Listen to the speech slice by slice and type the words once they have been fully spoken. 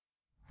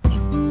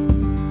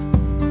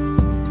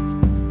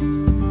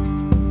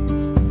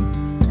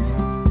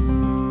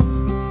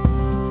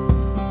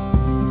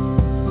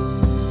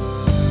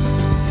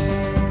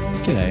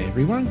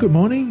everyone. Good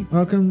morning,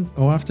 welcome,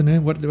 or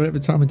afternoon, whatever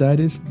time of day it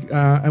is,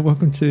 and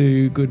welcome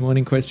to Good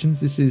Morning Questions.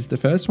 This is the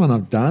first one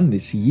I've done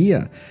this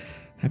year.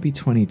 Happy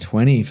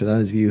 2020 for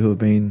those of you who have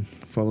been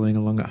following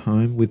along at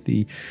home with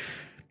the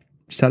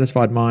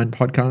Satisfied Mind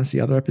podcast,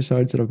 the other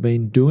episodes that I've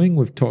been doing.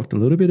 We've talked a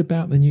little bit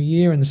about the new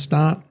year and the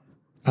start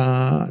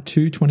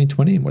to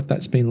 2020 and what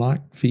that's been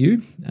like for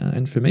you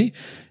and for me.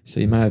 So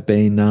you may have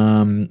been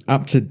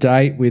up to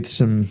date with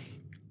some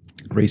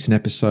recent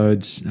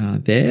episodes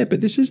there,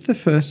 but this is the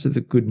first of the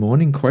Good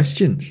Morning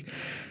Questions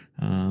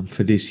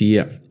for this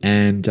year,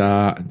 and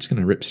I'm just going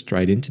to rip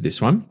straight into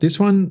this one. This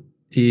one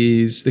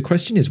is, the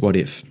question is, what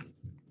if?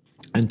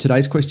 And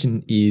today's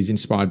question is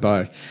inspired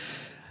by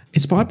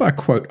a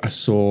quote I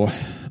saw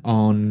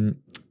on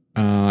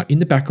in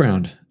the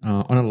background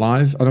on a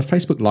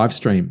Facebook live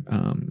stream.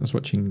 I was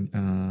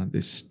watching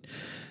this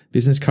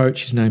business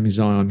coach. His name is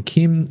Zion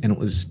Kim, and it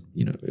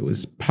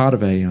was part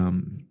of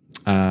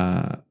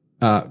a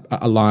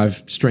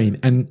live stream,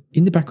 and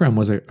in the background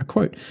was a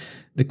quote.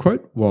 The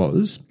quote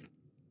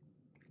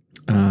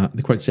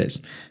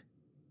says,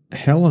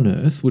 "Hell on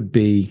earth would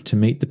be to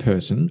meet the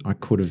person I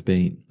could have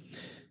been."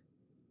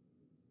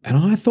 And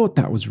I thought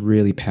that was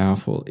really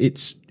powerful.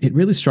 It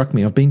really struck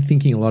me. I've been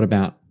thinking a lot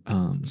about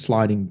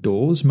sliding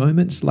doors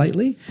moments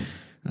lately.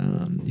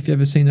 If you've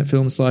ever seen that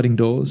film, Sliding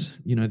Doors,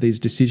 these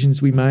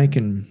decisions we make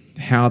and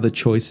how the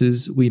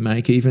choices we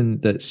make, even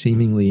the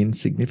seemingly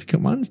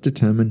insignificant ones,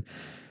 determine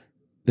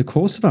the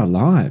course of our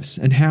lives,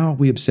 and how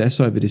we obsess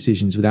over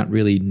decisions without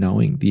really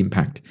knowing the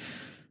impact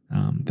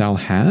they'll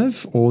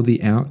have or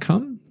the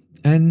outcome.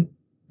 And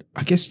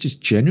I guess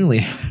just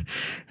generally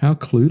how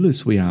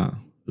clueless we are,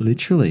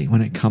 literally,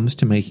 when it comes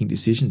to making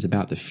decisions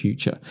about the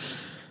future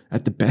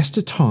at the best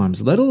of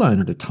times, let alone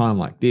at a time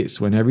like this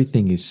when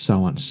everything is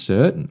so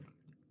uncertain.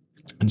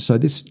 And so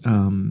this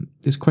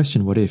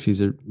question, what if, is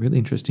a really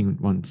interesting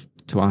one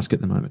to ask at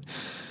the moment.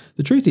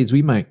 The truth is,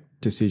 we make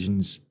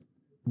decisions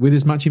with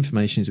as much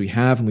information as we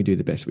have, and we do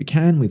the best we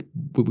can with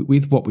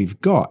what we've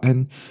got.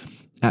 And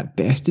at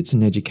best, it's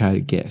an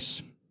educated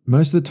guess.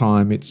 Most of the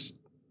time, it's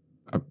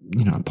a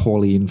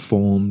poorly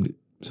informed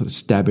sort of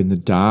stab in the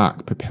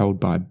dark, propelled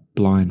by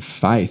blind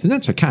faith, and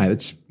that's okay.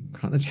 That's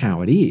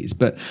how it is.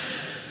 But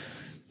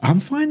I'm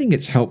finding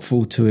it's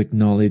helpful to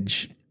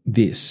acknowledge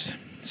this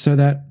so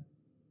that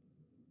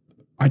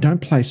I don't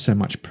place so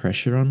much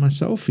pressure on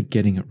myself for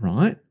getting it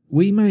right.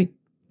 We might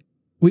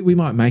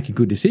make a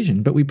good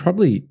decision, but we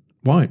probably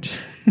won't.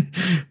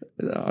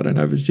 I don't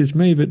know if it's just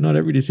me, but not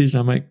every decision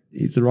I make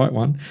is the right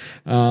one.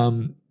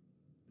 But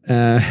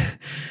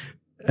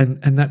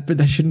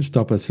that shouldn't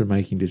stop us from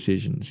making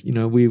decisions.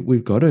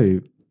 We've got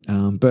to,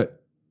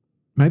 but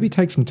maybe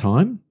take some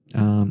time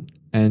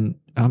and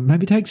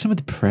maybe take some of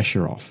the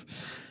pressure off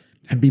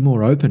and be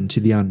more open to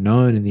the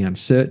unknown and the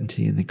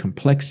uncertainty and the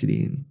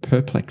complexity and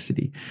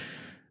perplexity.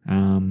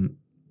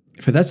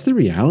 For that's the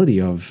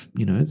reality of,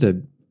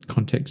 the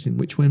context in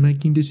which we're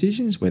making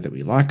decisions, whether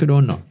we like it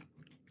or not.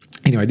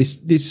 Anyway,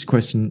 this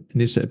question in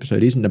this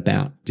episode isn't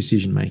about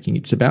decision making.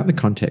 It's about the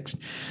context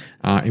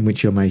in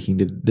which you're making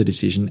the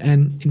decision,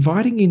 and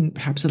inviting in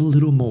perhaps a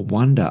little more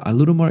wonder, a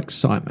little more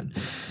excitement,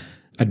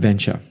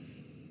 adventure,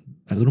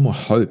 a little more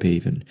hope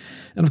even.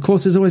 And of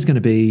course, there's always going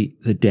to be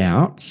the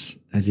doubts,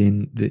 as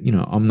in that,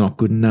 I'm not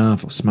good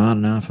enough or smart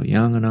enough or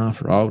young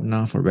enough or old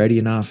enough or ready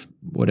enough,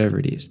 whatever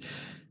it is.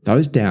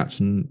 Those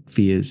doubts and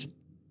fears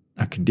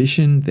are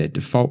conditioned, they're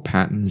default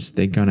patterns,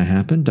 they're going to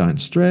happen. Don't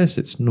stress,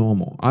 it's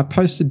normal. I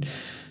posted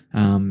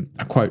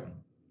a quote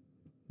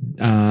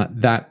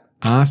that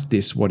asked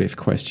this what if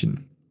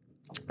question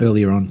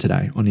earlier on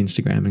today on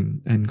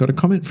Instagram, and got a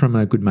comment from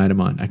a good mate of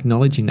mine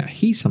acknowledging that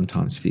he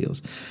sometimes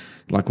feels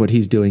like what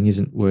he's doing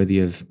isn't worthy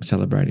of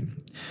celebrating.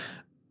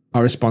 I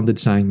responded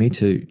saying, me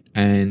too,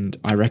 and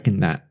I reckon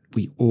that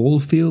we all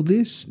feel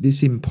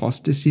this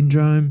imposter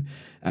syndrome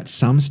at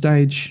some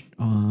stage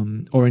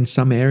or in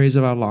some areas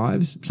of our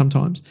lives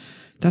sometimes.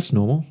 That's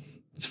normal.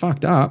 It's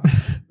fucked up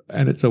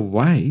and it's a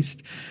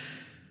waste,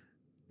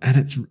 and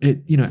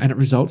it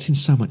results in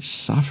so much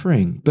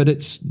suffering, but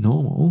it's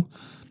normal.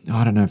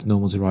 I don't know if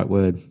normal is the right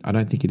word. I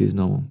don't think it is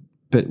normal,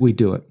 but we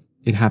do it.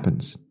 It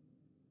happens.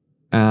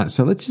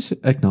 So let's just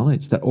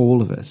acknowledge that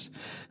all of us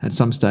at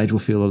some stage will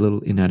feel a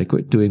little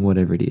inadequate doing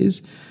whatever it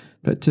is,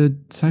 but to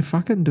say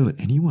fuck it and do it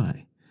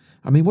anyway.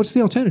 I mean, what's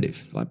the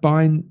alternative? Like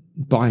buy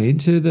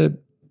into the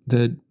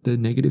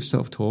negative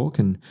self-talk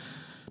and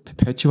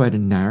perpetuate a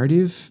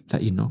narrative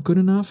that you're not good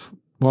enough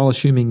while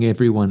assuming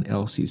everyone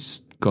else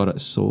is got it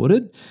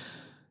sorted.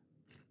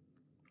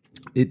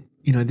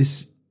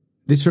 This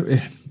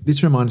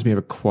reminds me of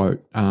a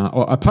quote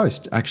or a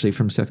post actually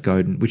from Seth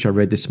Godin, which I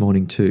read this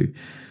morning too.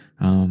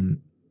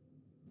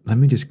 Let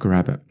me just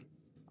grab it.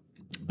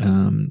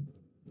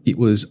 It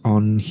was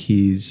on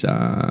his.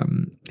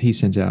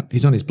 He's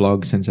on his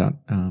blog. Sends out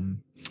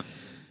an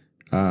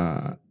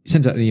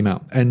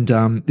email, and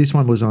this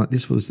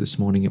was this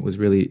morning. It's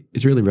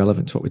really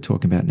relevant to what we're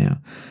talking about now.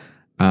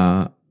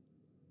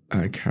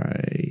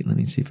 Okay, let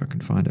me see if I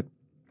can find it.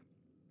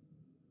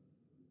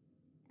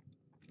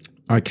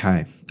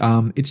 Okay,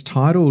 it's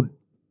titled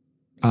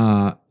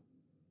it's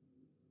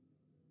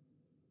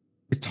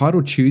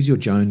titled Choose Your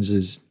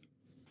Joneses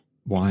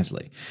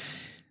Wisely.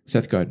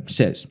 Seth Godin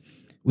says,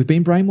 we've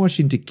been brainwashed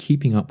into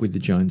keeping up with the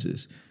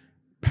Joneses,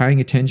 paying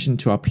attention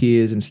to our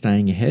peers and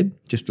staying ahead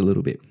just a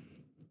little bit.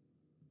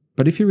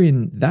 But if you're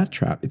in that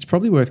trap, it's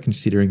probably worth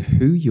considering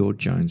who your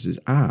Joneses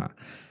are.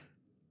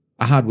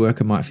 A hard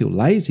worker might feel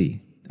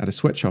lazy at a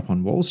sweatshop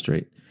on Wall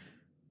Street.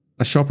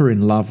 A shopper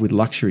in love with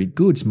luxury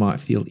goods might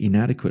feel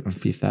inadequate on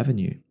Fifth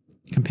Avenue.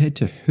 Compared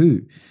to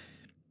who?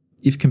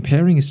 If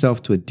comparing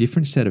yourself to a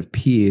different set of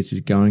peers is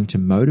going to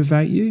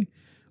motivate you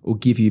or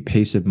give you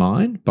peace of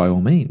mind, by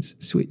all means,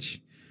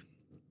 switch.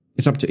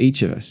 It's up to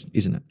each of us,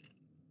 isn't it?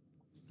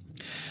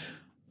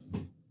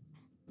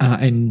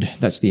 And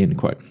that's the end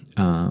quote.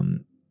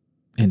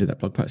 End of that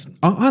blog post.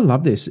 I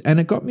love this, and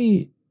it got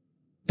me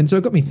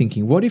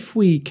thinking, what if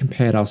we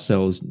compared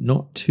ourselves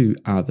not to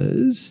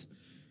others,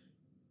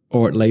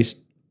 or at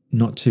least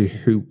not to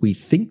who we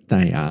think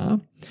they are,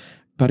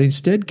 but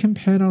instead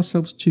compared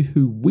ourselves to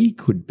who we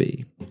could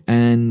be?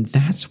 And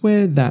that's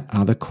where that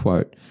other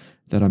quote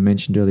that I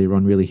mentioned earlier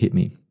on really hit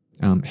me.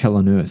 Hell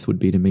on earth would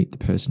be to meet the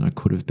person I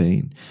could have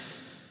been.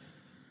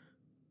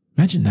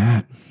 Imagine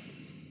that.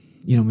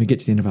 When we get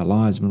to the end of our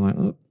lives, and we're like,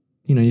 oh,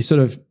 you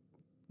sort of,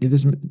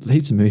 there's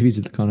heaps of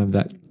movies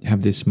that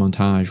have this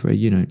montage where,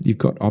 you've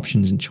got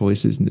options and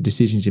choices, and the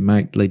decisions you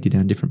make lead you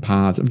down different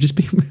paths.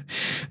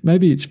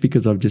 Maybe it's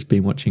because I've just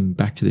been watching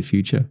Back to the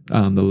Future,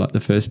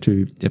 the first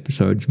 2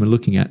 episodes. We're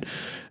looking at,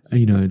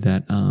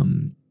 that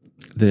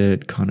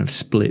the kind of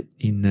split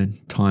in the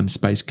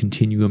time-space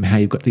continuum, how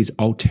you've got these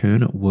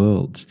alternate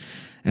worlds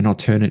and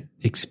alternate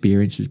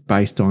experiences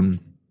based on,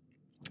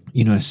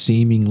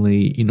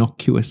 seemingly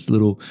innocuous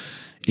little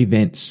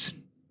events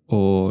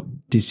or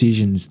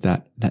decisions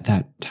that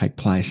take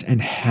place,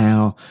 and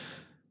how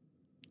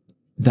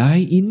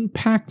they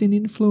impact and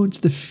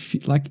influence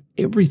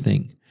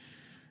everything.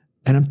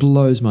 And it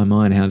blows my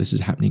mind how this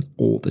is happening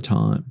all the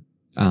time.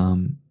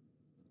 And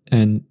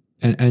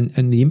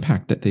the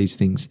impact that these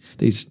things,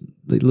 these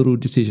little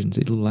decisions,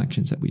 these little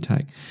actions that we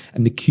take,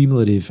 and the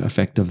cumulative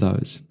effect of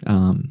those.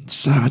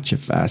 Such a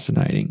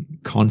fascinating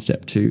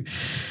concept to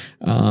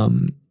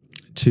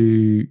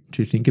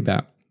think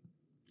about.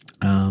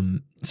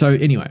 So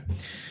anyway,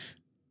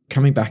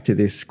 coming back to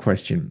this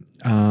question,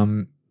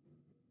 at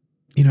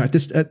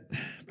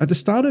the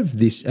start of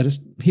this,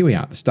 here we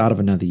are at the start of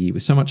another year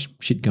with so much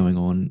shit going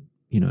on,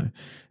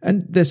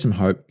 and there's some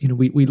hope.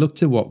 We look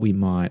to what we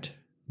might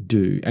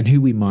do and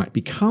who we might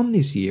become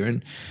this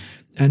year,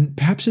 and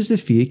perhaps as the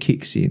fear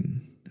kicks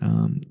in,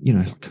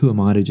 who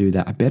am I to do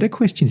that? A better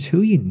question is,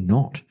 who are you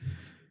not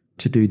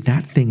to do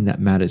that thing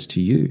that matters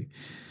to you?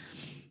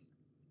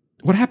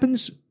 What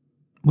happens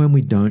when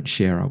we don't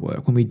share our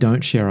work, when we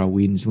don't share our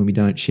wins, when we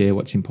don't share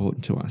what's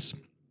important to us?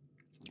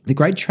 The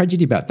great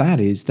tragedy about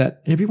that is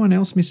that everyone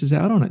else misses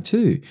out on it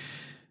too.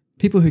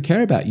 People who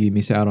care about you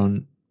miss out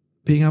on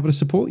being able to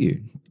support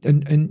you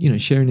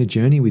and sharing the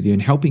journey with you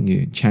and helping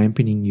you,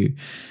 championing you.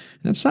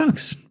 And that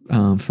sucks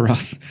for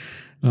us.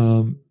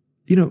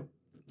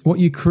 What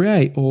you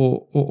create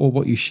or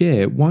what you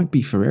share won't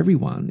be for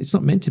everyone. It's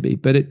not meant to be,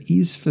 but it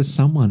is for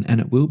someone, and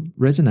it will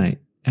resonate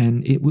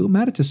and it will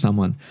matter to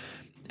someone.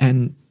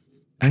 And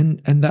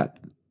that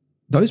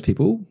those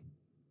people,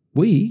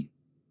 we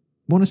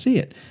want to see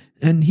it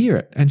and hear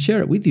it and share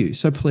it with you.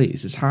 So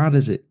please, as hard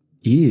as it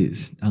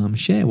is,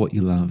 share what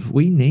you love.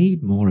 We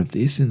need more of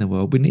this in the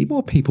world. We need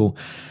more people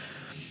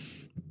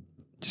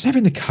just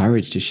having the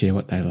courage to share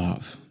what they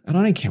love. And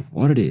I don't care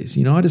what it is.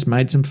 I just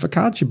made some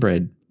focaccia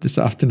bread this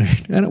afternoon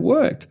and it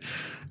worked.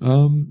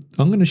 I'm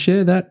going to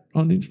share that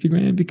on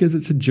Instagram because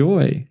it's a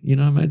joy.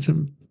 I made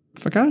some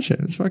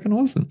focaccia. It's fucking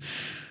awesome.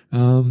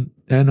 And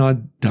I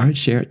don't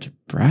share it to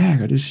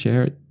brag. I just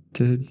share it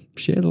to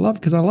share the love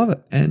because I love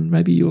it. And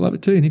maybe you'll love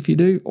it too. And if you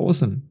do,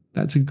 awesome.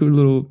 That's a good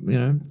little,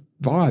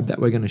 vibe that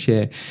we're going to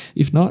share.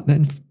 If not,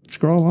 then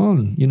scroll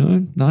on,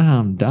 no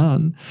harm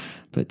done.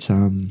 But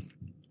I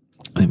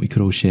think we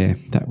could all share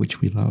that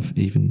which we love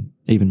even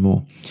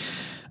more.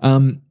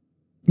 And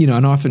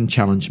I often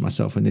challenge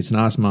myself in this and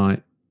ask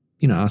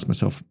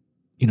myself,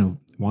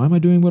 why am I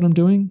doing what I'm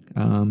doing?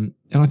 And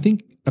I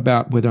think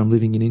about whether I'm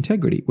living in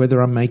integrity,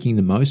 whether I'm making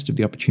the most of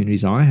the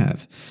opportunities I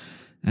have,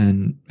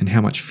 and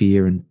how much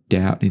fear and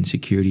doubt and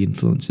insecurity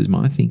influences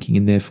my thinking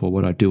and therefore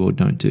what I do or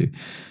don't do.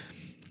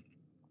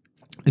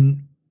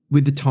 And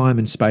with the time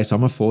and space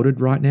I'm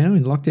afforded right now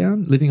in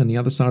lockdown, living on the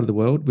other side of the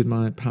world with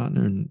my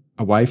partner and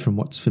away from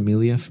what's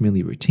familiar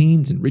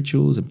routines and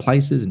rituals and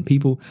places and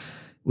people,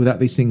 without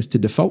these things to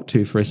default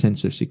to for a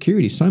sense of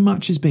security, so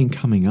much has been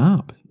coming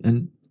up.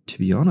 And to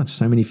be honest,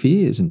 so many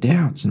fears and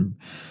doubts and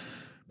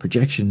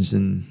projections,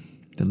 and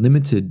the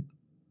limited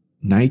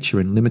nature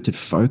and limited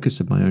focus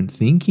of my own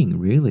thinking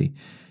really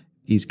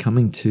is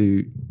coming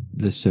to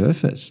the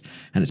surface.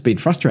 And it's been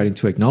frustrating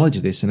to acknowledge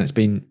this, and it's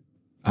been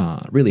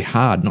really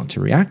hard not to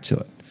react to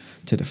it,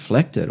 to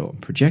deflect it or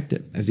project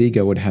it as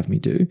ego would have me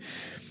do.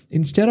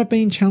 Instead, I've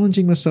been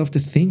challenging myself to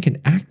think and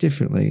act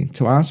differently,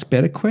 to ask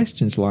better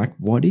questions like,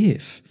 what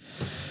if?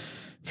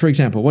 For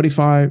example, what if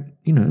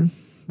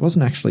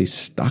wasn't actually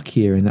stuck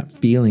here, and that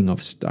feeling of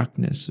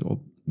stuckness or,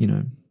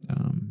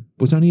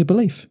 was only a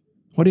belief?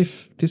 What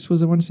if this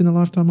was a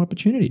once-in-a-lifetime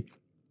opportunity?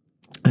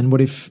 And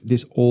what if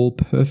this all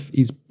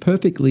is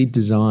perfectly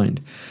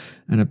designed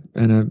and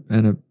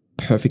a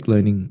perfect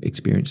learning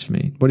experience for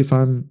me? What if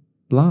I'm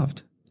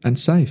loved and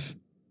safe?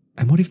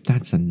 And what if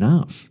that's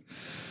enough?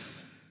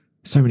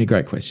 So many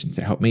great questions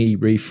that help me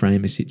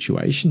reframe a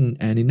situation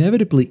and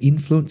inevitably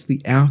influence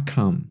the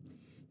outcome,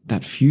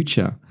 that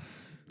future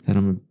that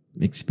I'm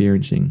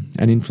experiencing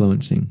and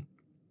influencing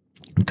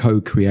and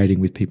co-creating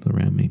with people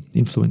around me,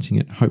 influencing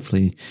it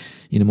hopefully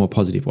in a more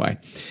positive way.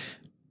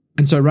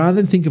 And so rather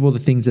than think of all the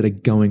things that are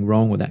going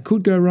wrong or that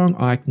could go wrong,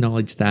 I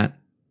acknowledge that,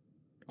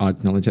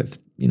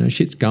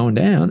 shit's going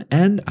down,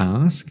 and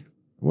ask,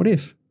 what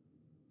if?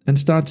 And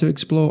start to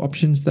explore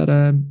options that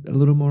are a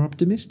little more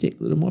optimistic,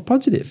 a little more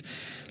positive,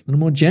 a little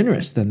more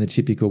generous than the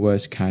typical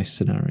worst case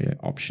scenario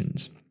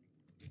options.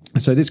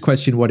 So this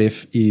question, what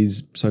if,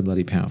 is so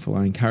bloody powerful.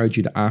 I encourage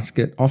you to ask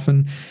it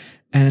often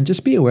and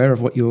just be aware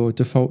of what your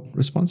default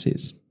response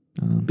is.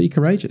 Be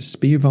courageous,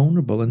 be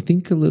vulnerable, and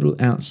think a little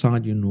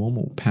outside your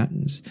normal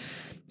patterns,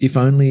 if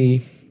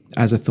only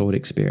as a thought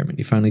experiment,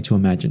 if only to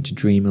imagine, to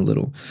dream a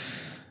little,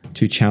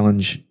 to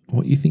challenge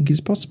what you think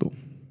is possible,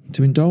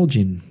 to indulge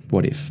in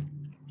what if.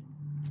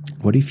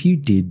 What if you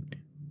did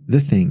the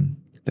thing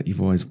that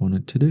you've always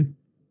wanted to do?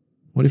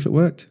 What if it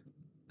worked?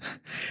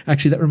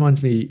 Actually, that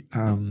reminds me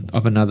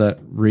of another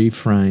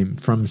reframe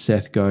from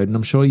Seth Godin.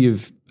 I'm sure you're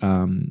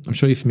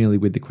familiar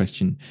with the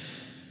question,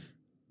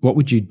 what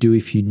would you do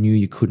if you knew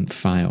you couldn't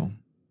fail?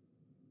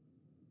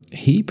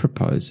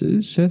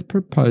 Seth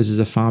proposes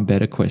a far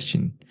better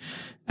question,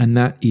 and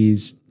that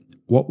is,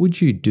 what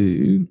would you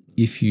do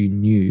if you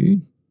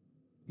knew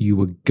you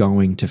were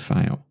going to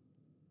fail?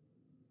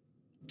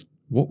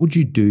 What would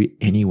you do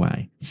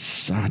anyway?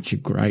 Such a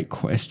great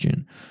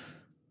question.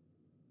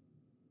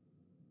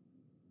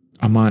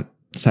 I might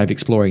save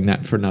exploring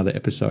that for another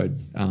episode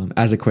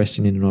as a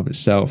question in and of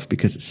itself,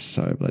 because it's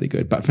so bloody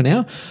good. But for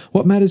now,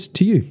 what matters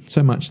to you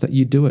so much that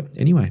you do it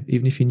anyway,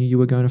 even if you knew you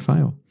were going to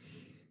fail?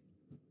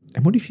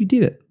 And what if you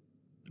did it?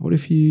 What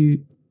if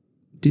you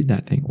did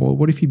that thing? Or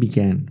what if you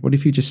began? What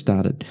if you just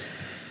started?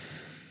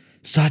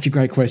 Such a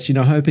great question.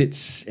 I hope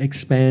it's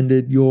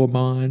expanded your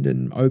mind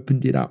and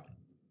opened it up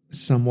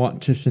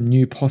somewhat to some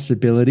new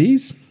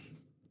possibilities.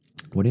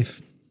 What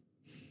if?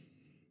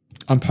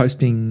 I'm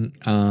posting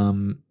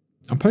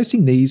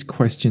these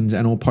questions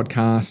and all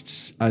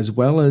podcasts, as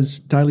well as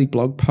daily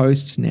blog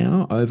posts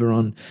now over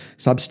on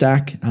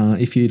Substack.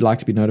 If you'd like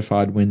to be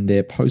notified when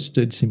they're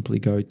posted, simply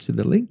go to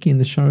the link in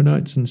the show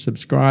notes and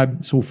subscribe.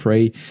 It's all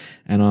free,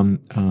 and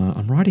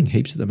I'm writing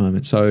heaps at the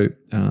moment. So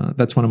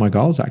that's one of my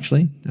goals,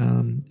 actually,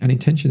 and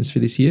intentions for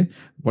this year.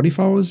 What if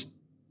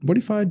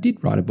I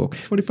did write a book?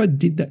 What if I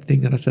did that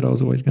thing that I said I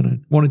was always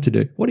wanted to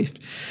do? What if?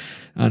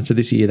 And so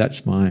this year,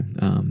 that's my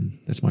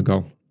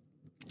goal.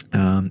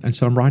 And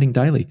so I'm writing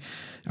daily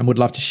and would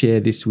love to share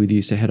this with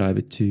you. So head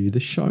over to the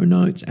show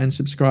notes and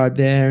subscribe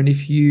there. And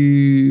if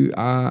you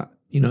are,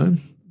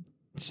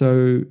 this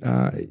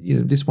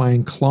way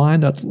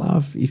inclined, I'd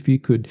love if you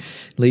could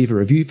leave a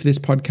review for this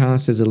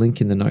podcast. There's a link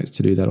in the notes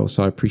to do that.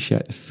 Also, I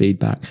appreciate the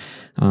feedback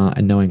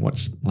and knowing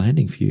what's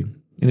landing for you.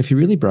 And if you're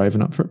really brave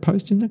and up for it,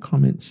 post in the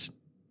comments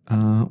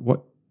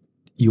what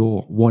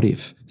your what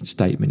if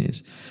statement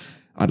is.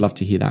 I'd love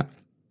to hear that.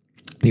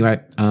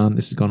 Anyway,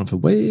 this has gone on for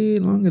way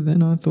longer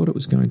than I thought it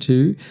was going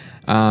to.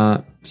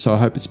 So I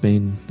hope it's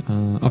been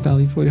of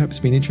value for you. I hope it's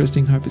been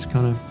interesting. I hope it's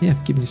kind of,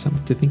 giving you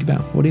something to think about.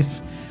 What if?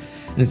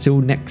 And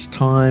until next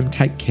time,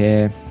 take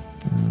care.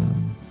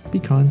 Be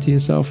kind to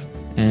yourself,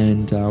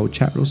 and we'll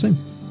chat real soon.